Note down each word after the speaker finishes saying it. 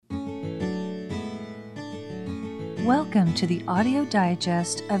Welcome to the audio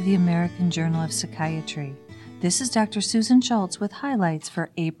digest of the American Journal of Psychiatry. This is Dr. Susan Schultz with highlights for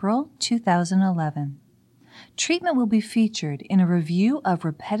April 2011. Treatment will be featured in a review of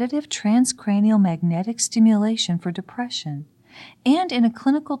repetitive transcranial magnetic stimulation for depression and in a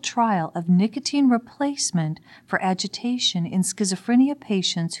clinical trial of nicotine replacement for agitation in schizophrenia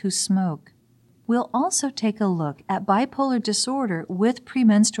patients who smoke. We'll also take a look at bipolar disorder with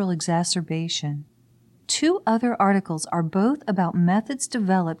premenstrual exacerbation. Two other articles are both about methods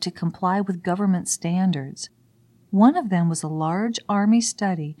developed to comply with government standards. One of them was a large Army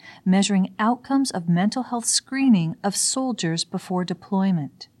study measuring outcomes of mental health screening of soldiers before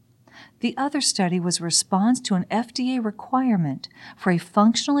deployment. The other study was a response to an FDA requirement for a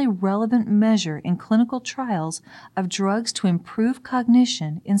functionally relevant measure in clinical trials of drugs to improve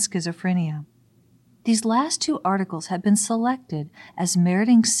cognition in schizophrenia. These last two articles have been selected as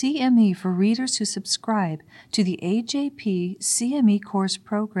meriting CME for readers who subscribe to the AJP CME course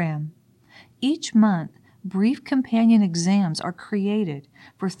program. Each month, brief companion exams are created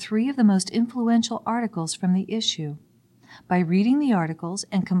for three of the most influential articles from the issue. By reading the articles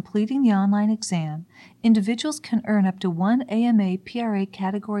and completing the online exam, individuals can earn up to 1 AMA PRA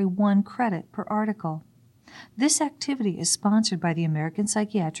Category 1 credit per article. This activity is sponsored by the American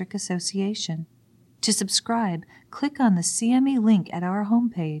Psychiatric Association. To subscribe, click on the CME link at our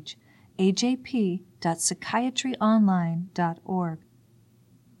homepage, ajp.psychiatryonline.org.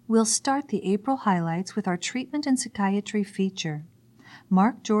 We'll start the April highlights with our Treatment in Psychiatry feature.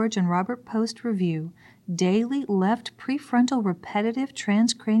 Mark George and Robert Post review Daily Left Prefrontal Repetitive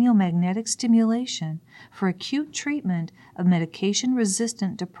Transcranial Magnetic Stimulation for Acute Treatment of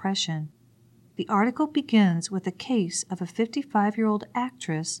Medication-Resistant Depression. The article begins with a case of a 55-year-old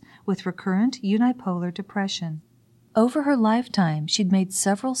actress with recurrent unipolar depression. Over her lifetime, she'd made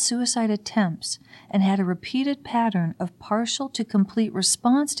several suicide attempts and had a repeated pattern of partial to complete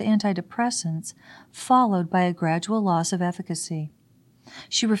response to antidepressants, followed by a gradual loss of efficacy.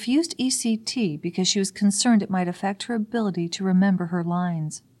 She refused ECT because she was concerned it might affect her ability to remember her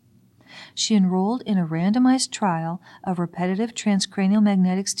lines. She enrolled in a randomized trial of repetitive transcranial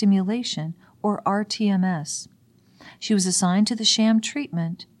magnetic stimulation, or RTMS. She was assigned to the sham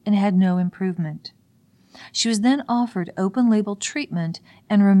treatment and had no improvement. She was then offered open-label treatment,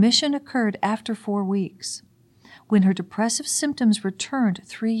 and remission occurred after 4 weeks. When her depressive symptoms returned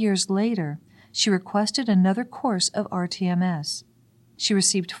 3 years later, she requested another course of RTMS. She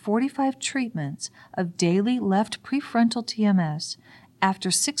received 45 treatments of daily left prefrontal TMS. After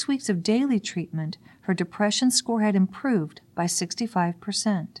 6 weeks of daily treatment, her depression score had improved by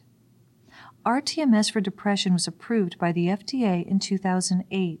 65%. RTMS for depression was approved by the FDA in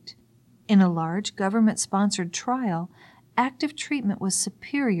 2008. In a large government-sponsored trial, active treatment was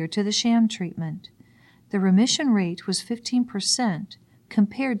superior to the sham treatment. The remission rate was 15%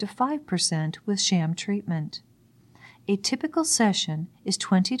 compared to 5% with sham treatment. A typical session is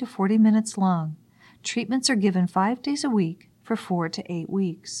 20 to 40 minutes long. Treatments are given 5 days a week for 4 to 8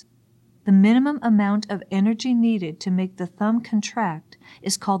 weeks. The minimum amount of energy needed to make the thumb contract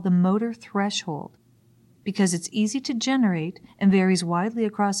is called the motor threshold. Because it's easy to generate and varies widely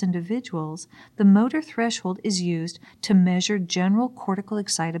across individuals, the motor threshold is used to measure general cortical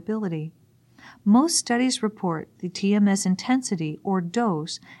excitability. Most studies report the TMS intensity or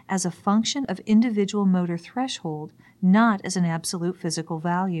dose as a function of individual motor threshold, not as an absolute physical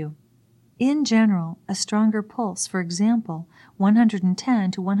value. In general, a stronger pulse, for example,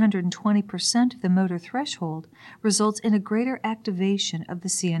 110 to 120% of the motor threshold, results in a greater activation of the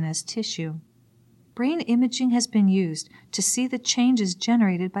CNS tissue. Brain imaging has been used to see the changes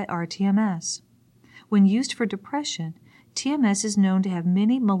generated by RTMS. When used for depression, TMS is known to have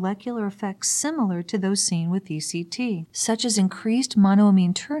many molecular effects similar to those seen with ECT, such as increased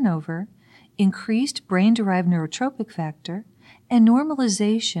monoamine turnover, increased brain-derived neurotropic factor, and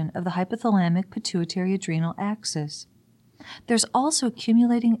normalization of the hypothalamic pituitary adrenal axis. There's also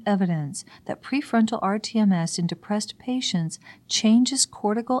accumulating evidence that prefrontal RTMS in depressed patients changes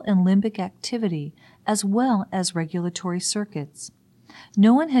cortical and limbic activity as well as regulatory circuits.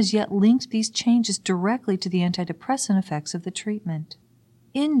 No one has yet linked these changes directly to the antidepressant effects of the treatment.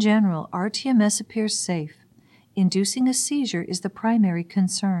 In general, RTMS appears safe. Inducing a seizure is the primary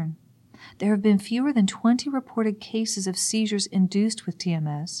concern. There have been fewer than 20 reported cases of seizures induced with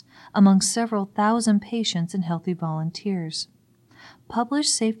TMS among several thousand patients and healthy volunteers.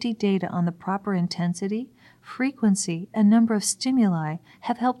 Published safety data on the proper intensity, frequency, and number of stimuli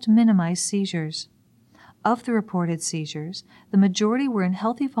have helped minimize seizures. Of the reported seizures, the majority were in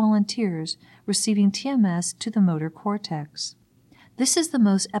healthy volunteers receiving TMS to the motor cortex. This is the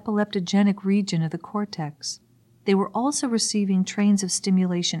most epileptogenic region of the cortex. They were also receiving trains of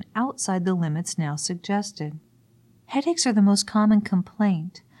stimulation outside the limits now suggested. Headaches are the most common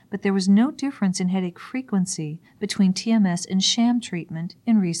complaint, but there was no difference in headache frequency between TMS and sham treatment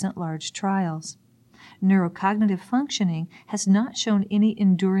in recent large trials. Neurocognitive functioning has not shown any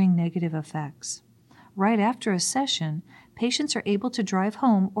enduring negative effects. Right after a session, patients are able to drive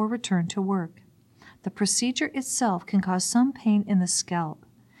home or return to work. The procedure itself can cause some pain in the scalp.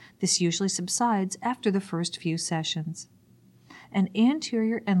 This usually subsides after the first few sessions. An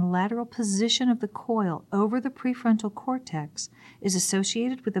anterior and lateral position of the coil over the prefrontal cortex is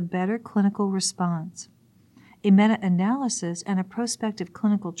associated with a better clinical response. A meta-analysis and a prospective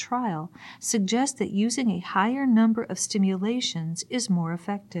clinical trial suggest that using a higher number of stimulations is more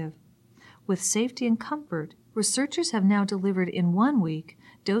effective. With safety and comfort, researchers have now delivered in 1 week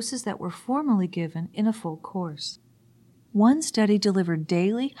doses that were formerly given in a full course. One study delivered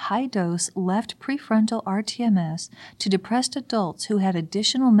daily, high-dose left prefrontal rTMS to depressed adults who had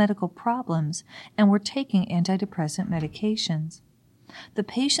additional medical problems and were taking antidepressant medications. The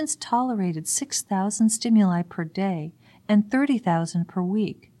patients tolerated 6,000 stimuli per day and 30,000 per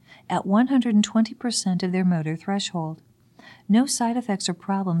week, at 120% of their motor threshold. No side effects or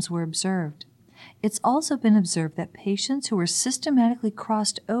problems were observed. It's also been observed that patients who were systematically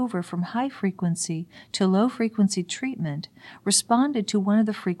crossed over from high-frequency to low-frequency treatment responded to one of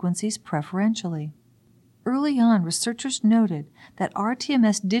the frequencies preferentially. Early on, researchers noted that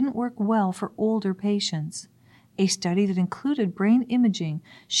rTMS didn't work well for older patients. A study that included brain imaging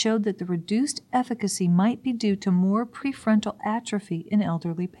showed that the reduced efficacy might be due to more prefrontal atrophy in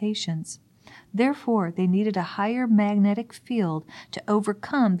elderly patients. Therefore, they needed a higher magnetic field to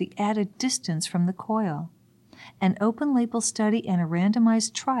overcome the added distance from the coil. An open-label study and a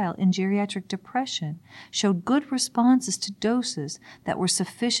randomized trial in geriatric depression showed good responses to doses that were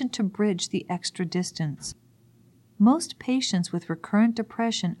sufficient to bridge the extra distance. Most patients with recurrent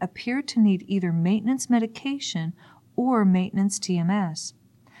depression appear to need either maintenance medication or maintenance TMS.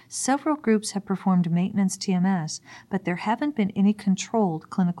 Several groups have performed maintenance TMS, but there haven't been any controlled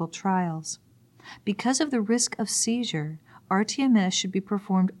clinical trials. Because of the risk of seizure, rTMS should be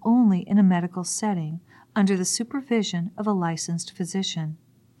performed only in a medical setting under the supervision of a licensed physician.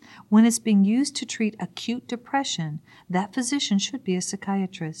 When it's being used to treat acute depression, that physician should be a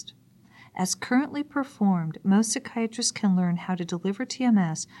psychiatrist. As currently performed, most psychiatrists can learn how to deliver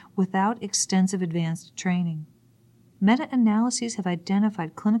TMS without extensive advanced training. Meta-analyses have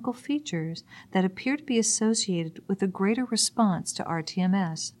identified clinical features that appear to be associated with a greater response to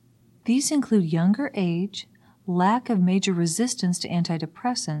rTMS. These include younger age, lack of major resistance to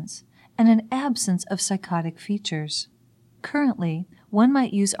antidepressants, and an absence of psychotic features. Currently, one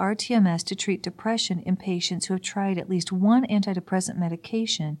might use rTMS to treat depression in patients who have tried at least one antidepressant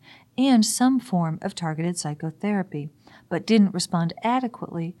medication and some form of targeted psychotherapy, but didn't respond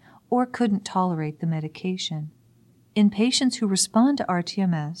adequately or couldn't tolerate the medication. In patients who respond to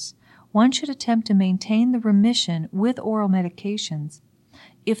rTMS, one should attempt to maintain the remission with oral medications.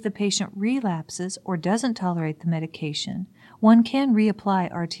 If the patient relapses or doesn't tolerate the medication, one can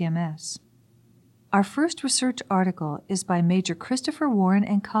reapply rTMS. Our first research article is by Major Christopher Warren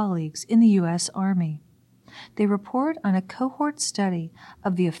and colleagues in the U.S. Army. They report on a cohort study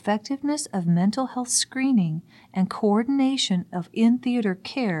of the effectiveness of mental health screening and coordination of in-theater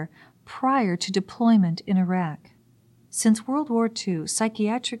care prior to deployment in Iraq. Since World War II,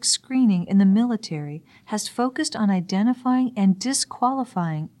 psychiatric screening in the military has focused on identifying and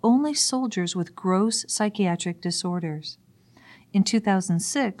disqualifying only soldiers with gross psychiatric disorders. In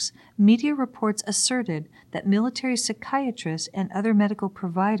 2006, media reports asserted that military psychiatrists and other medical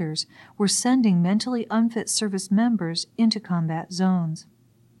providers were sending mentally unfit service members into combat zones.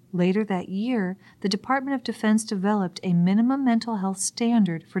 Later that year, the Department of Defense developed a minimum mental health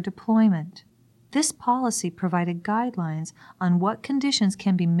standard for deployment. This policy provided guidelines on what conditions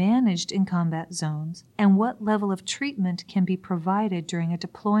can be managed in combat zones and what level of treatment can be provided during a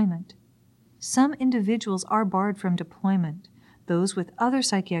deployment. Some individuals are barred from deployment. Those with other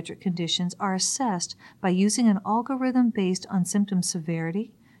psychiatric conditions are assessed by using an algorithm based on symptom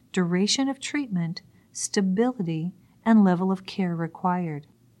severity, duration of treatment, stability, and level of care required.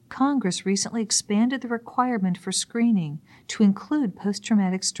 Congress recently expanded the requirement for screening to include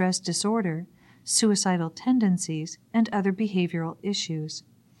post-traumatic stress disorder, suicidal tendencies, and other behavioral issues.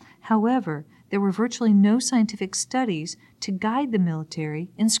 However, there were virtually no scientific studies to guide the military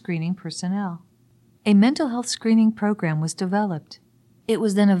in screening personnel. A mental health screening program was developed. It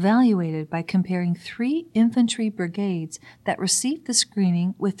was then evaluated by comparing 3 infantry brigades that received the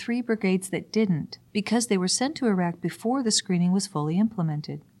screening with 3 brigades that didn't, because they were sent to Iraq before the screening was fully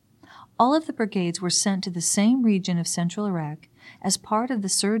implemented. All of the brigades were sent to the same region of central Iraq as part of the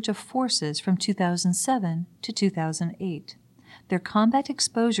surge of forces from 2007 to 2008. Their combat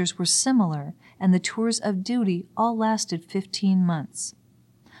exposures were similar, and the tours of duty all lasted 15 months.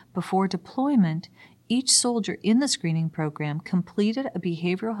 Before deployment, each soldier in the screening program completed a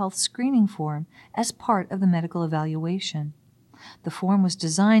behavioral health screening form as part of the medical evaluation. The form was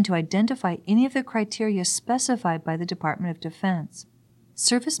designed to identify any of the criteria specified by the Department of Defense.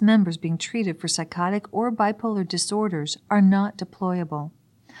 Service members being treated for psychotic or bipolar disorders are not deployable.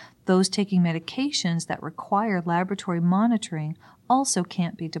 Those taking medications that require laboratory monitoring also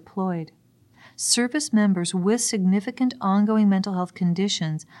can't be deployed. Service members with significant ongoing mental health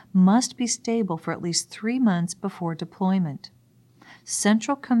conditions must be stable for at least 3 months before deployment.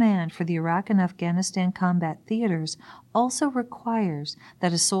 Central Command for the Iraq and Afghanistan combat theaters also requires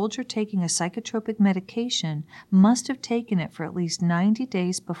that a soldier taking a psychotropic medication must have taken it for at least 90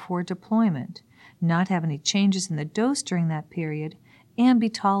 days before deployment, not have any changes in the dose during that period, and be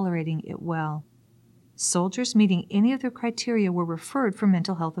tolerating it well. Soldiers meeting any of the criteria were referred for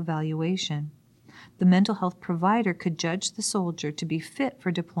mental health evaluation. The mental health provider could judge the soldier to be fit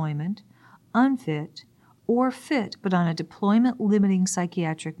for deployment, unfit, or fit but on a deployment-limiting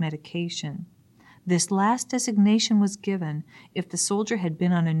psychiatric medication. This last designation was given if the soldier had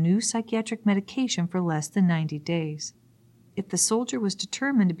been on a new psychiatric medication for less than 90 days. If the soldier was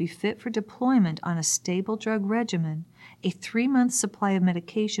determined to be fit for deployment on a stable drug regimen, a 3-month supply of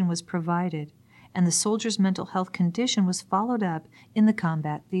medication was provided, and the soldier's mental health condition was followed up in the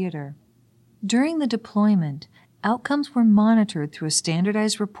combat theater. During the deployment, outcomes were monitored through a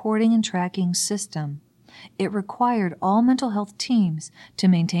standardized reporting and tracking system. It required all mental health teams to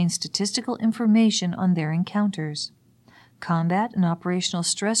maintain statistical information on their encounters. Combat and operational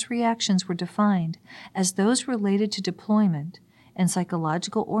stress reactions were defined as those related to deployment, and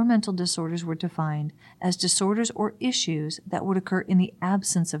psychological or mental disorders were defined as disorders or issues that would occur in the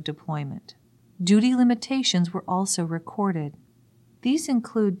absence of deployment. Duty limitations were also recorded. These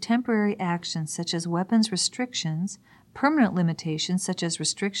include temporary actions such as weapons restrictions, permanent limitations such as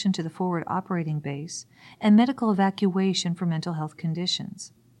restriction to the forward operating base, and medical evacuation for mental health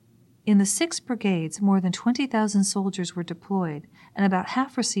conditions. In the 6 brigades, more than 20,000 soldiers were deployed, and about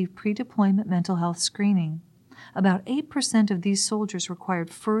half received pre-deployment mental health screening. About 8% of these soldiers required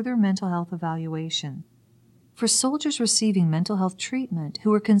further mental health evaluation. For soldiers receiving mental health treatment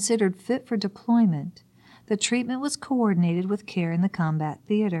who were considered fit for deployment, the treatment was coordinated with care in the combat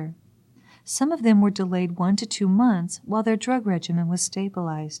theater. Some of them were delayed 1 to 2 months while their drug regimen was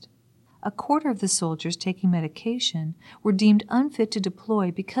stabilized. A quarter of the soldiers taking medication were deemed unfit to deploy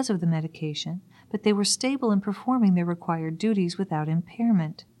because of the medication, but they were stable in performing their required duties without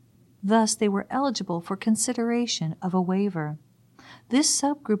impairment. Thus, they were eligible for consideration of a waiver. This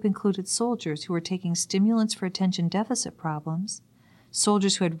subgroup included soldiers who were taking stimulants for attention deficit problems,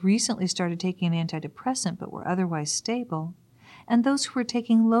 soldiers who had recently started taking an antidepressant but were otherwise stable, and those who were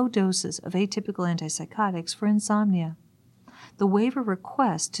taking low doses of atypical antipsychotics for insomnia. The waiver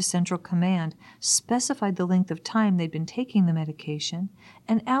request to Central Command specified the length of time they'd been taking the medication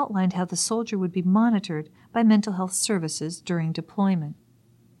and outlined how the soldier would be monitored by mental health services during deployment.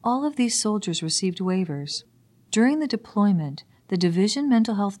 All of these soldiers received waivers. During the deployment, the division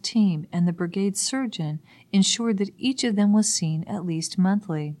mental health team and the brigade surgeon ensured that each of them was seen at least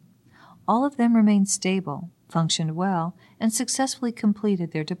monthly. All of them remained stable, functioned well, and successfully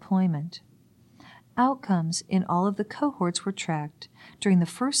completed their deployment. Outcomes in all of the cohorts were tracked during the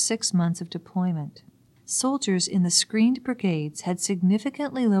first 6 months of deployment. Soldiers in the screened brigades had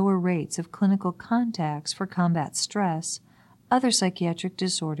significantly lower rates of clinical contacts for combat stress, other psychiatric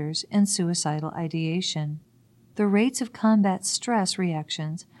disorders, and suicidal ideation. The rates of combat stress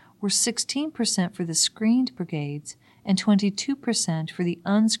reactions were 16% for the screened brigades and 22% for the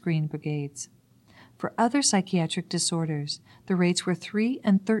unscreened brigades. For other psychiatric disorders, the rates were 3%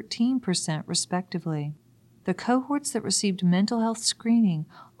 and 13% respectively. The cohorts that received mental health screening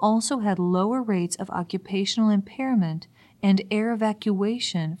also had lower rates of occupational impairment and air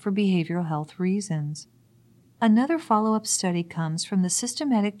evacuation for behavioral health reasons. Another follow-up study comes from the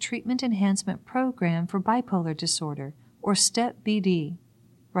Systematic Treatment Enhancement Program for Bipolar Disorder, or STEP-BD.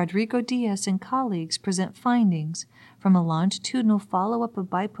 Rodrigo Diaz and colleagues present findings from a longitudinal follow-up of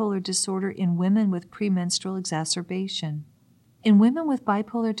bipolar disorder in women with premenstrual exacerbation. In women with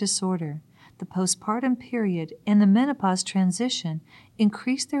bipolar disorder, the postpartum period and the menopause transition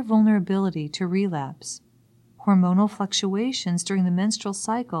increase their vulnerability to relapse. Hormonal fluctuations during the menstrual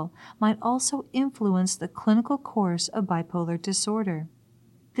cycle might also influence the clinical course of bipolar disorder.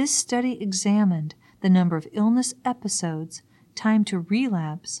 This study examined the number of illness episodes, time to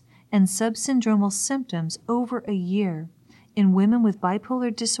relapse, and subsyndromal symptoms over a year in women with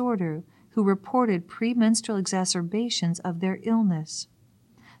bipolar disorder who reported premenstrual exacerbations of their illness.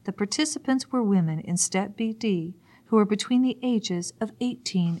 The participants were women in Step BD who were between the ages of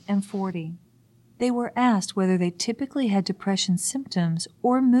 18 and 40. They were asked whether they typically had depression symptoms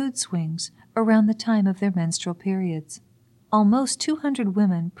or mood swings around the time of their menstrual periods. Almost 200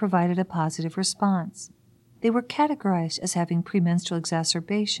 women provided a positive response. They were categorized as having premenstrual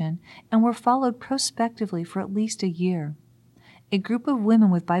exacerbation and were followed prospectively for at least a year. A group of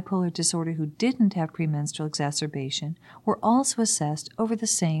women with bipolar disorder who didn't have premenstrual exacerbation were also assessed over the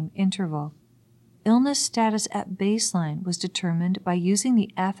same interval. Illness status at baseline was determined by using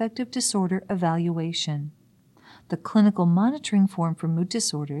the Affective Disorder Evaluation. The clinical monitoring form for mood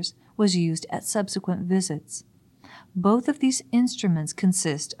disorders was used at subsequent visits. Both of these instruments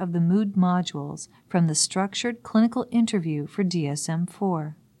consist of the mood modules from the structured clinical interview for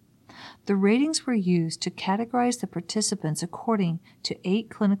DSM-4. The ratings were used to categorize the participants according to 8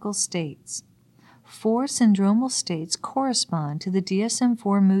 clinical states. 4 syndromal states correspond to the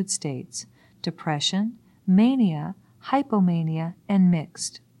DSM-4 mood states: depression, mania, hypomania, and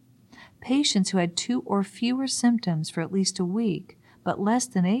mixed. Patients who had 2 or fewer symptoms for at least a week, but less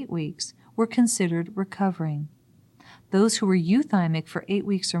than 8 weeks, were considered recovering. Those who were euthymic for 8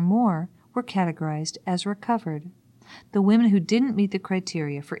 weeks or more were categorized as recovered. The women who didn't meet the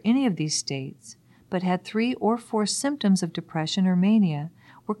criteria for any of these states, but had 3 or 4 symptoms of depression or mania,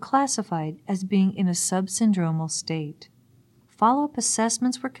 were classified as being in a subsyndromal state. Follow-up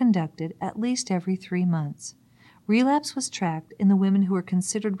assessments were conducted at least every 3 months. Relapse was tracked in the women who were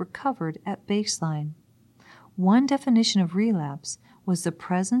considered recovered at baseline. One definition of relapse was the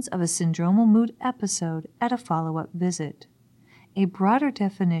presence of a syndromal mood episode at a follow-up visit. A broader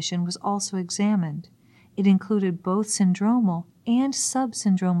definition was also examined. It included both syndromal and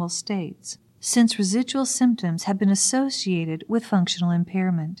subsyndromal states, since residual symptoms have been associated with functional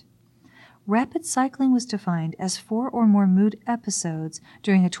impairment. Rapid cycling was defined as 4 or more mood episodes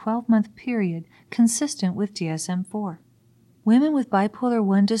during a 12-month period consistent with DSM-4. Women with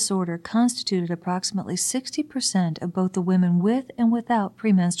bipolar I disorder constituted approximately 60% of both the women with and without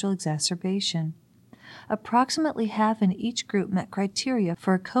premenstrual exacerbation. Approximately half in each group met criteria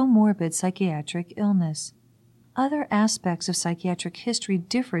for a comorbid psychiatric illness. Other aspects of psychiatric history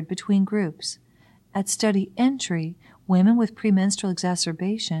differed between groups. At study entry, women with premenstrual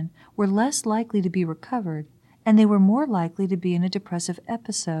exacerbation were less likely to be recovered, and they were more likely to be in a depressive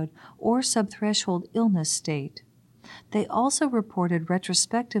episode or subthreshold illness state. They also reported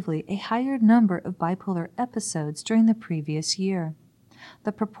retrospectively a higher number of bipolar episodes during the previous year.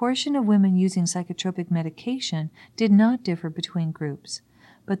 The proportion of women using psychotropic medication did not differ between groups,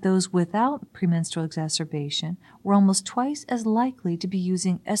 but those without premenstrual exacerbation were almost twice as likely to be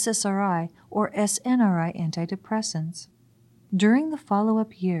using SSRI or SNRI antidepressants. During the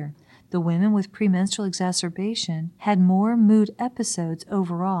follow-up year, the women with premenstrual exacerbation had more mood episodes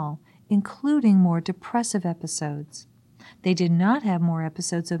overall, including more depressive episodes. They did not have more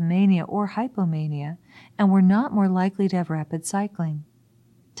episodes of mania or hypomania and were not more likely to have rapid cycling.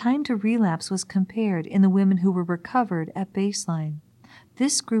 Time to relapse was compared in the women who were recovered at baseline.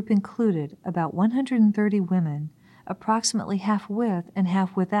 This group included about 130 women, approximately half with and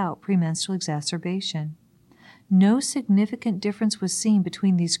half without premenstrual exacerbation. No significant difference was seen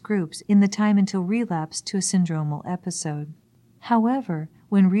between these groups in the time until relapse to a syndromal episode. However,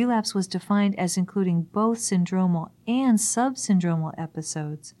 when relapse was defined as including both syndromal and subsyndromal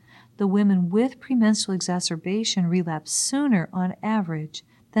episodes, the women with premenstrual exacerbation relapsed sooner on average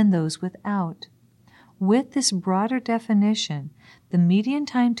than those without. With this broader definition, the median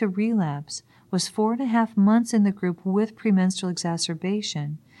time to relapse was 4.5 months in the group with premenstrual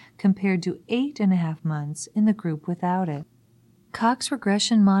exacerbation, compared to 8.5 months in the group without it. Cox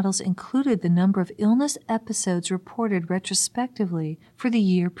regression models included the number of illness episodes reported retrospectively for the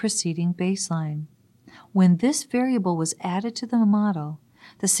year preceding baseline. When this variable was added to the model,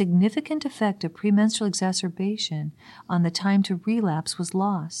 the significant effect of premenstrual exacerbation on the time to relapse was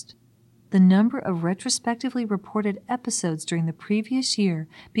lost. The number of retrospectively reported episodes during the previous year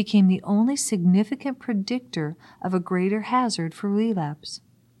became the only significant predictor of a greater hazard for relapse.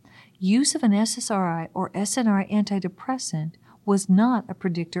 Use of an SSRI or SNRI antidepressant was not a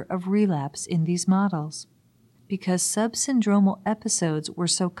predictor of relapse in these models. Because subsyndromal episodes were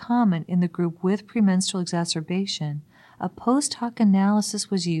so common in the group with premenstrual exacerbation, a post hoc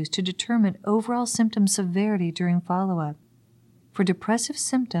analysis was used to determine overall symptom severity during follow-up. For depressive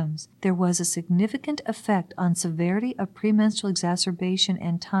symptoms, there was a significant effect on severity of premenstrual exacerbation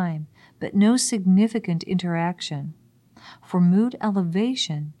and time, but no significant interaction. For mood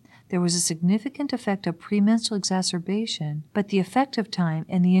elevation, there was a significant effect of premenstrual exacerbation, but the effective time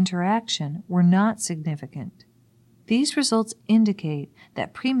and the interaction were not significant. These results indicate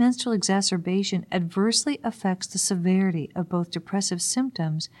that premenstrual exacerbation adversely affects the severity of both depressive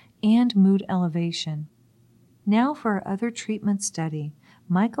symptoms and mood elevation. Now for our other treatment study,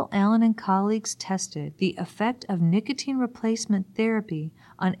 Michael Allen and colleagues tested the effect of nicotine replacement therapy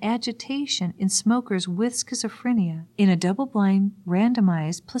on agitation in smokers with schizophrenia in a double-blind,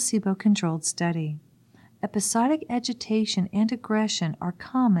 randomized, placebo-controlled study. Episodic agitation and aggression are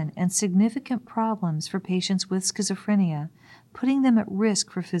common and significant problems for patients with schizophrenia, putting them at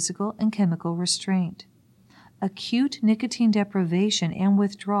risk for physical and chemical restraint. Acute nicotine deprivation and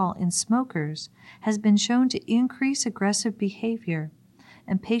withdrawal in smokers has been shown to increase aggressive behavior,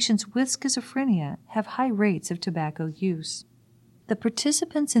 and patients with schizophrenia have high rates of tobacco use. The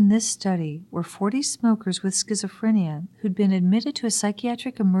participants in this study were 40 smokers with schizophrenia who'd been admitted to a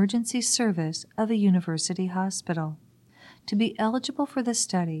psychiatric emergency service of a university hospital. To be eligible for the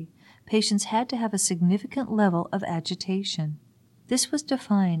study, patients had to have a significant level of agitation. This was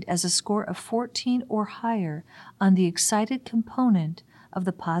defined as a score of 14 or higher on the excited component of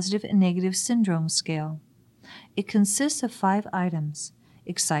the Positive and Negative Syndrome scale. It consists of 5 items: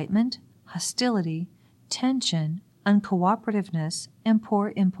 excitement, hostility, tension, uncooperativeness, and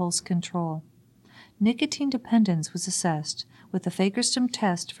poor impulse control. Nicotine dependence was assessed with the Fagerstom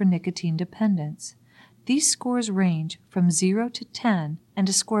test for nicotine dependence. These scores range from 0 to 10, and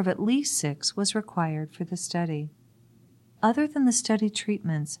a score of at least 6 was required for the study. Other than the study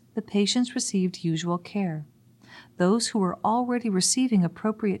treatments, the patients received usual care. Those who were already receiving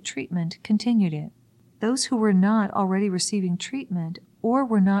appropriate treatment continued it. Those who were not already receiving treatment or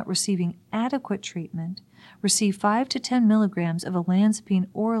were not receiving adequate treatment received 5 to 10 milligrams of olanzapine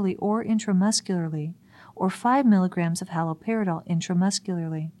orally or intramuscularly, or 5 milligrams of haloperidol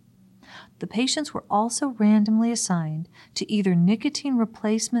intramuscularly. The patients were also randomly assigned to either nicotine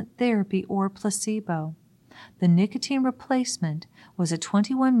replacement therapy or placebo. The nicotine replacement was a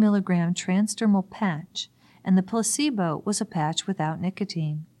 21 milligram transdermal patch, and the placebo was a patch without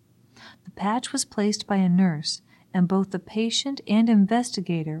nicotine. The patch was placed by a nurse, and both the patient and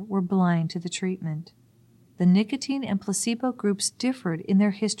investigator were blind to the treatment. The nicotine and placebo groups differed in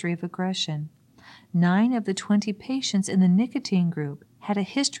their history of aggression. 9 of the 20 patients in the nicotine group had a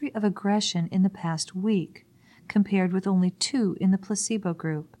history of aggression in the past week, compared with only 2 in the placebo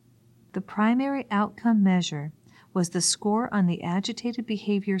group. The primary outcome measure was the score on the agitated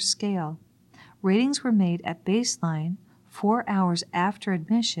behavior scale. Ratings were made at baseline, 4 hours after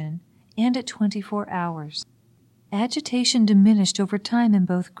admission, and at 24 hours. Agitation diminished over time in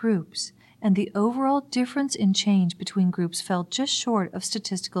both groups, and the overall difference in change between groups fell just short of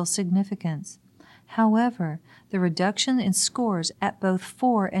statistical significance. However, the reduction in scores at both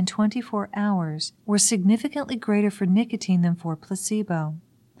 4 and 24 hours were significantly greater for nicotine than for placebo.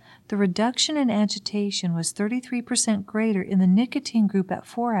 The reduction in agitation was 33% greater in the nicotine group at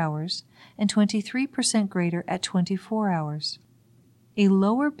 4 hours and 23% greater at 24 hours. A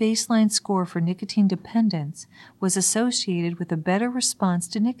lower baseline score for nicotine dependence was associated with a better response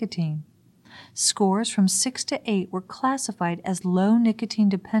to nicotine. Scores from 6 to 8 were classified as low nicotine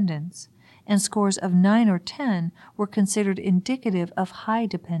dependence, and scores of 9 or 10 were considered indicative of high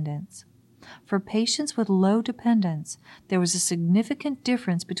dependence. For patients with low dependence, there was a significant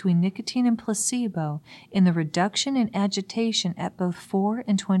difference between nicotine and placebo in the reduction in agitation at both 4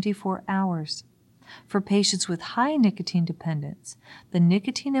 and 24 hours. For patients with high nicotine dependence, the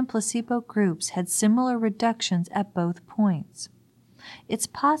nicotine and placebo groups had similar reductions at both points. It's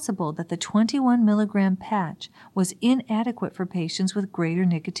possible that the 21 milligram patch was inadequate for patients with greater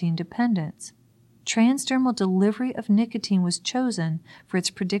nicotine dependence. Transdermal delivery of nicotine was chosen for its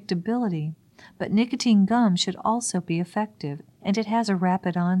predictability, but nicotine gum should also be effective, and it has a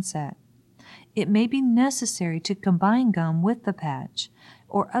rapid onset. It may be necessary to combine gum with the patch,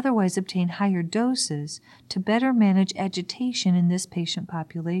 or otherwise obtain higher doses to better manage agitation in this patient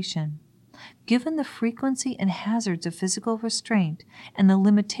population. Given the frequency and hazards of physical restraint and the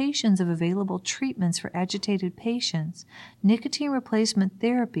limitations of available treatments for agitated patients, nicotine replacement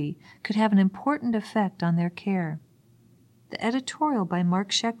therapy could have an important effect on their care. The editorial by Mark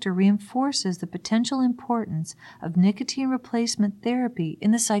Schechter reinforces the potential importance of nicotine replacement therapy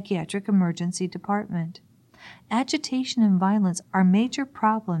in the psychiatric emergency department. Agitation and violence are major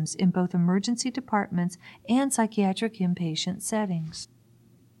problems in both emergency departments and psychiatric inpatient settings.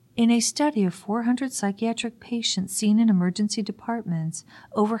 In a study of 400 psychiatric patients seen in emergency departments,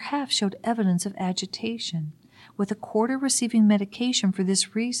 over half showed evidence of agitation, with a quarter receiving medication for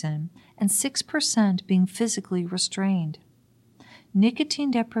this reason and 6% being physically restrained.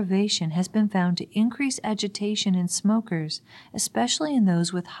 Nicotine deprivation has been found to increase agitation in smokers, especially in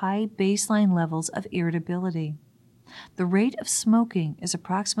those with high baseline levels of irritability. The rate of smoking is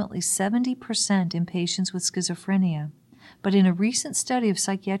approximately 70% in patients with schizophrenia, but in a recent study of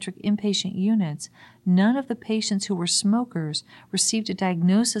psychiatric inpatient units, none of the patients who were smokers received a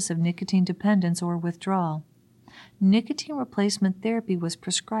diagnosis of nicotine dependence or withdrawal. Nicotine replacement therapy was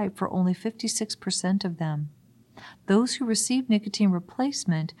prescribed for only 56% of them. Those who received nicotine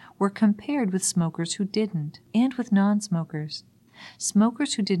replacement were compared with smokers who didn't, and with non-smokers.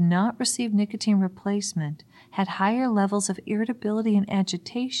 Smokers who did not receive nicotine replacement had higher levels of irritability and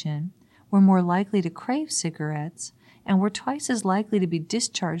agitation, were more likely to crave cigarettes, and were twice as likely to be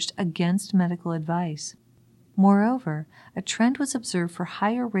discharged against medical advice. Moreover, a trend was observed for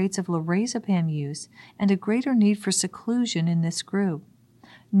higher rates of lorazepam use and a greater need for seclusion in this group.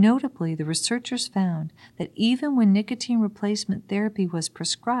 Notably, the researchers found that even when nicotine replacement therapy was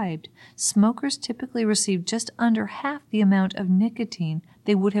prescribed, smokers typically received just under half the amount of nicotine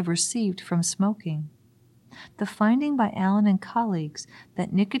they would have received from smoking. The finding by Allen and colleagues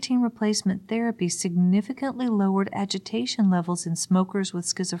that nicotine replacement therapy significantly lowered agitation levels in smokers with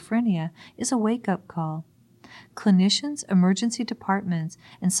schizophrenia is a wake-up call. Clinicians, emergency departments,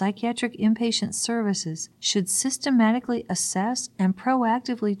 and psychiatric inpatient services should systematically assess and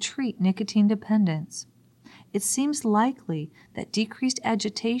proactively treat nicotine dependence. It seems likely that decreased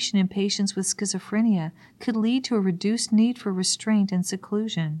agitation in patients with schizophrenia could lead to a reduced need for restraint and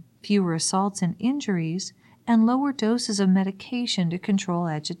seclusion, fewer assaults and injuries, and lower doses of medication to control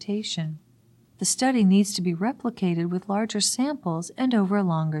agitation. The study needs to be replicated with larger samples and over a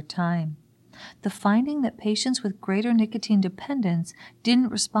longer time. The finding that patients with greater nicotine dependence didn't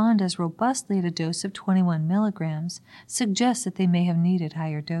respond as robustly at a dose of 21 milligrams suggests that they may have needed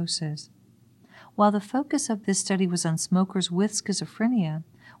higher doses. While the focus of this study was on smokers with schizophrenia,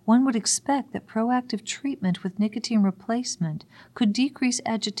 one would expect that proactive treatment with nicotine replacement could decrease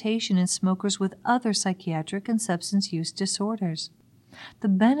agitation in smokers with other psychiatric and substance use disorders. The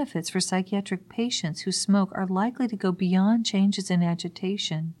benefits for psychiatric patients who smoke are likely to go beyond changes in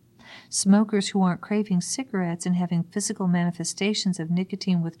agitation. Smokers who aren't craving cigarettes and having physical manifestations of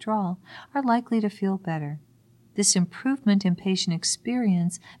nicotine withdrawal are likely to feel better. This improvement in patient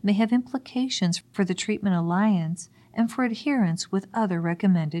experience may have implications for the treatment alliance and for adherence with other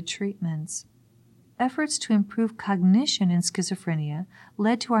recommended treatments. Efforts to improve cognition in schizophrenia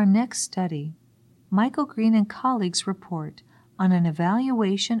led to our next study. Michael Green and colleagues report on an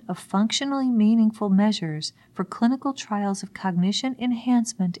evaluation of functionally meaningful measures for clinical trials of cognition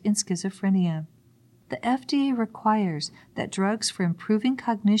enhancement in schizophrenia. The FDA requires that drugs for improving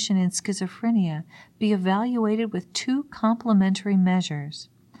cognition in schizophrenia be evaluated with two complementary measures.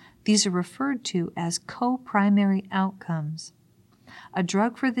 These are referred to as co-primary outcomes. A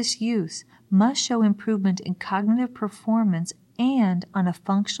drug for this use must show improvement in cognitive performance and on a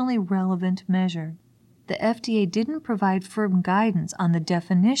functionally relevant measure. The FDA didn't provide firm guidance on the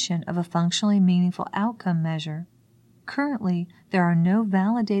definition of a functionally meaningful outcome measure. Currently, there are no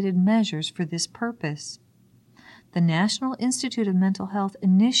validated measures for this purpose. The National Institute of Mental Health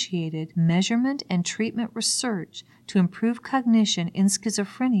initiated measurement and treatment research to improve cognition in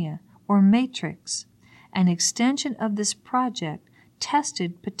schizophrenia, or MATRICS. An extension of this project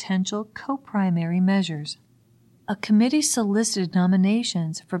tested potential co-primary measures. A committee solicited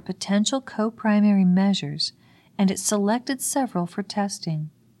nominations for potential co-primary measures, and it selected several for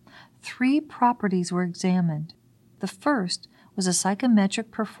testing. 3 properties were examined. The first was a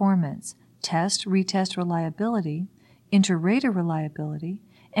psychometric performance, test-retest reliability, inter-rater reliability,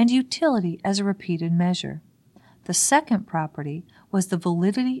 and utility as a repeated measure. The second property was the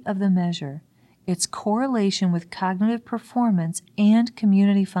validity of the measure, its correlation with cognitive performance and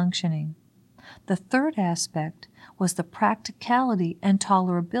community functioning. The third aspect was the practicality and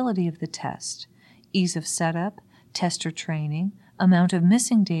tolerability of the test, ease of setup, tester training, amount of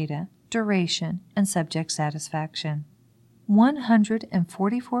missing data, duration, and subject satisfaction.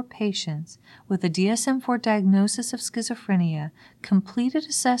 144 patients with a DSM-IV diagnosis of schizophrenia completed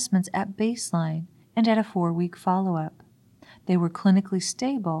assessments at baseline and at a 4-week follow-up. They were clinically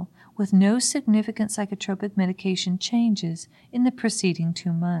stable with no significant psychotropic medication changes in the preceding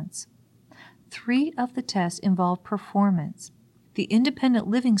 2 months. 3 of the tests involved performance. The independent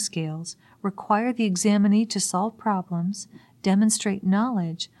living scales require the examinee to solve problems, demonstrate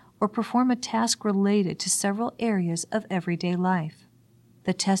knowledge, or perform a task related to several areas of everyday life.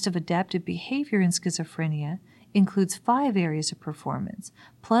 The test of adaptive behavior in schizophrenia includes 5 areas of performance,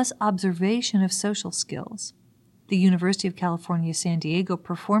 plus observation of social skills. The University of California, San Diego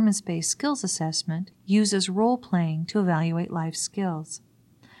Performance-Based Skills Assessment uses role-playing to evaluate life skills.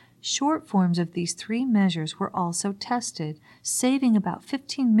 Short forms of these 3 measures were also tested, saving about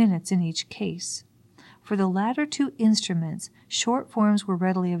 15 minutes in each case. For the latter 2 instruments, short forms were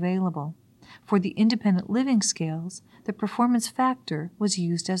readily available. For the independent living scales, the performance factor was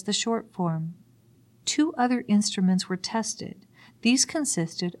used as the short form. 2 other instruments were tested. These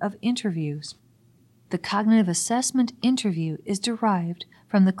consisted of interviews. The cognitive assessment interview is derived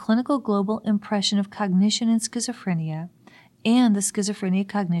from the Clinical Global Impression of Cognition in Schizophrenia and the Schizophrenia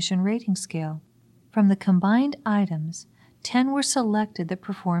Cognition Rating Scale. From the combined items, 10 were selected that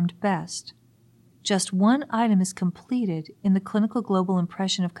performed best. Just 1 item is completed in the Clinical Global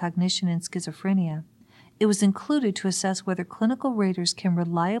Impression of Cognition in Schizophrenia. It was included to assess whether clinical raters can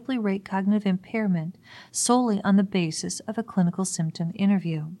reliably rate cognitive impairment solely on the basis of a clinical symptom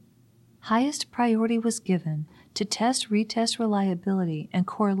interview. Highest priority was given to test-retest reliability and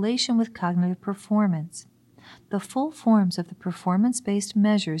correlation with cognitive performance. The full forms of the performance-based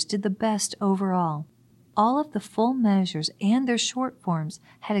measures did the best overall. All of the full measures and their short forms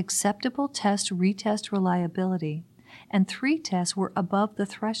had acceptable test-retest reliability, and 3 tests were above the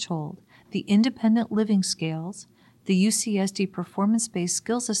threshold: the Independent Living Scales, the UCSD Performance-Based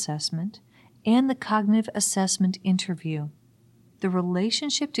Skills Assessment, and the Cognitive Assessment Interview. The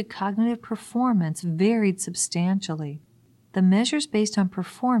relationship to cognitive performance varied substantially. The measures based on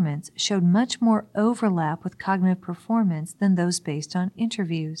performance showed much more overlap with cognitive performance than those based on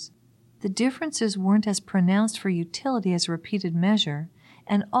interviews. The differences weren't as pronounced for utility as a repeated measure,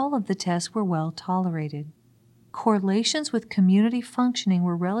 and all of the tests were well tolerated. Correlations with community functioning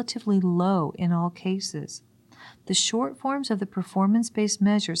were relatively low in all cases. The short forms of the performance-based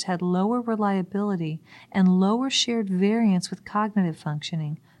measures had lower reliability and lower shared variance with cognitive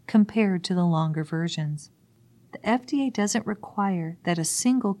functioning compared to the longer versions. The FDA doesn't require that a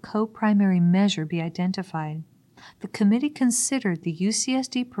single co-primary measure be identified. The committee considered the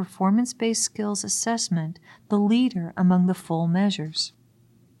UCSD Performance-Based Skills Assessment the leader among the full measures.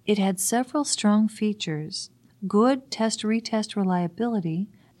 It had several strong features: good test-retest reliability,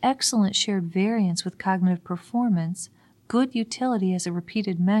 excellent shared variance with cognitive performance, good utility as a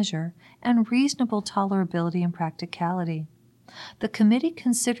repeated measure, and reasonable tolerability and practicality. The committee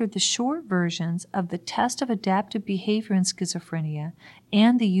considered the short versions of the Test of Adaptive Behavior in Schizophrenia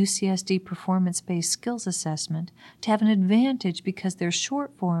and the UCSD Performance-Based Skills Assessment to have an advantage because their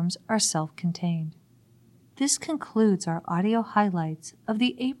short forms are self-contained. This concludes our audio highlights of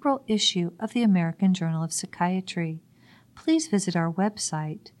the April issue of the American Journal of Psychiatry. Please visit our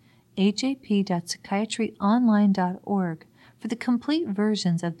website, ajp.psychiatryonline.org, for the complete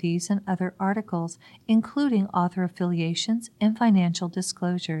versions of these and other articles, including author affiliations and financial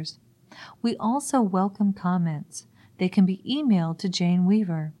disclosures. We also welcome comments. They can be emailed to Jane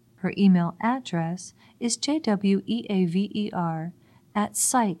Weaver. Her email address is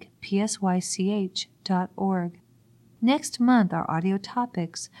jweaver@psych.org. Next month, our audio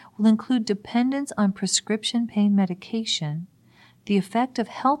topics will include dependence on prescription pain medication, the effect of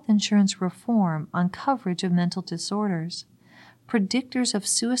health insurance reform on coverage of mental disorders, predictors of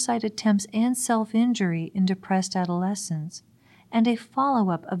suicide attempts and self-injury in depressed adolescents, and a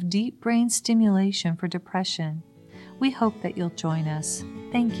follow-up of deep brain stimulation for depression. We hope that you'll join us.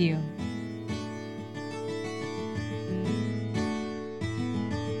 Thank you.